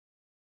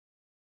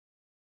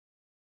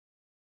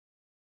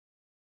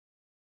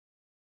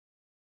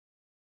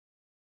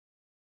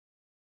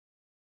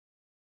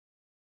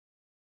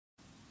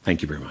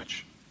Thank you very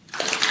much.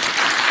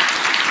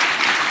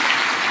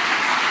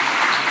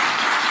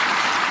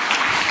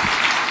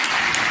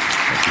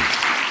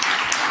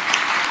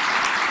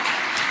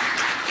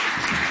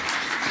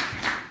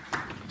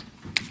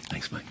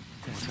 Thanks, Mike.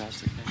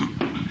 Fantastic.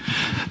 Thank you.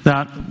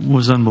 That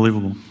was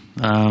unbelievable.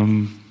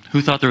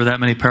 Who thought there were that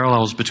many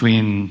parallels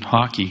between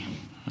hockey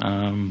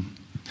and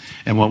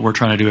what we're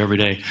trying to do every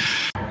day?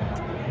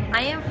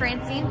 I am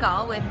Francine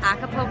Gall with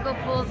Acapulco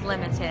Pools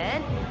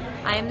Limited.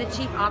 I am the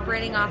Chief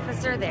Operating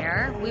Officer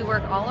there. We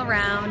work all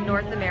around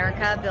North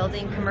America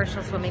building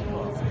commercial swimming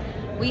pools.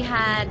 We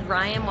had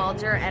Ryan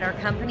Walter at our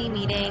company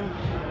meeting,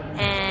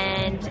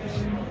 and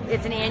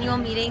it's an annual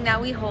meeting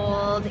that we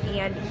hold,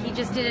 and he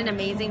just did an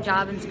amazing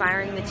job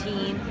inspiring the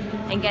team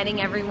and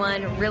getting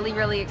everyone really,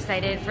 really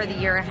excited for the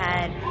year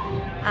ahead.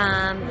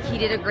 He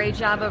did a great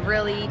job of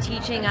really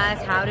teaching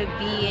us how to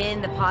be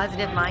in the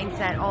positive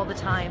mindset all the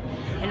time.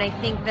 And I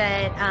think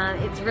that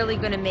it's really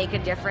going to make a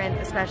difference,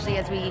 especially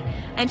as we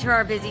enter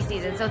our busy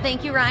season. So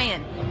thank you,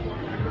 Ryan.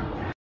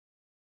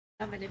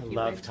 I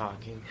love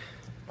talking.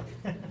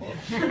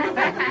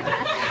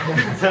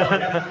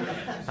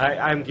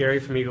 I'm Gary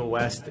from Eagle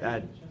West.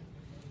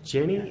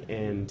 Jenny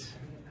and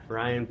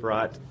Ryan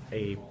brought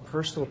a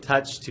personal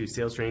touch to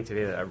sales training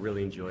today that I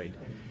really enjoyed.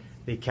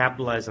 They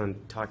capitalized on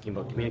talking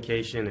about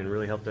communication and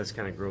really helped us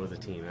kind of grow as a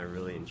team. I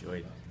really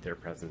enjoyed their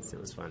presence. It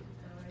was fun.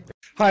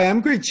 Hi,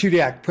 I'm Greg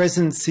Chudiak,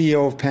 President and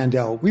CEO of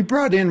Pandel. We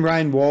brought in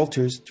Ryan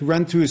Walters to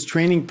run through his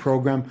training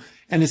program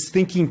and his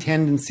thinking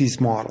tendencies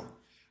model.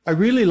 I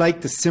really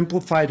liked the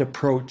simplified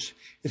approach.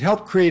 It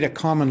helped create a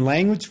common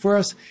language for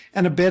us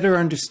and a better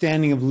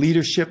understanding of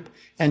leadership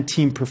and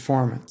team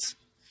performance.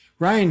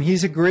 Ryan,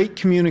 he's a great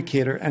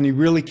communicator, and he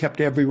really kept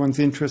everyone's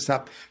interest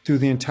up through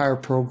the entire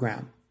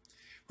program.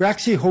 We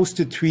actually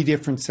hosted 3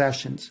 different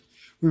sessions.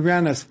 We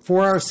ran a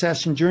 4-hour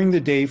session during the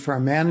day for our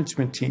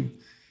management team.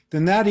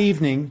 Then that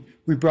evening,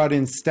 we brought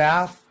in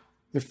staff,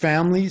 their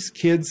families,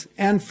 kids,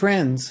 and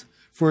friends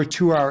for a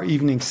 2-hour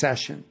evening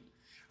session.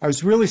 I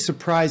was really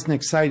surprised and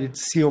excited to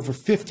see over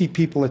 50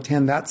 people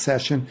attend that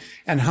session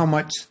and how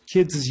much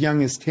kids as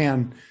young as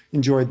 10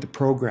 enjoyed the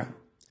program.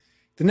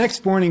 The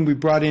next morning, we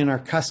brought in our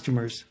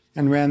customers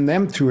and ran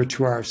them through a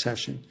 2-hour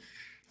session.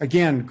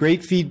 Again,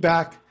 great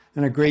feedback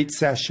and a great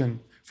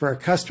session for our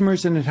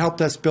customers, and it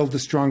helped us build a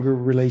stronger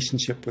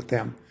relationship with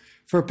them.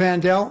 For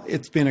Pandel,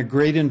 it's been a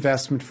great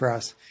investment for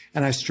us,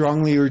 and I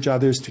strongly urge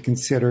others to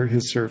consider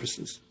his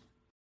services.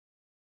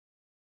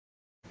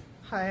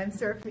 Hi, I'm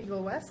Sarah from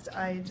Eagle West.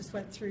 I just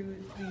went through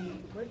the,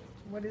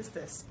 what is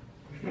this?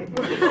 The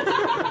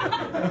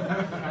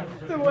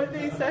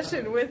one-day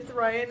session with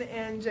Ryan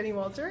and Jenny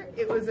Walter.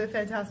 It was a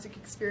fantastic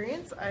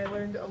experience. I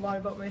learned a lot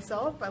about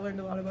myself. I learned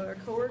a lot about our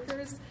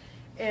coworkers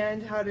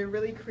and how to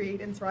really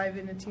create and thrive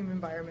in a team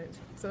environment.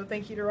 So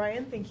thank you to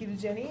Ryan, thank you to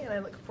Jenny, and I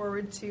look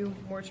forward to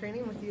more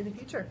training with you in the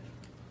future.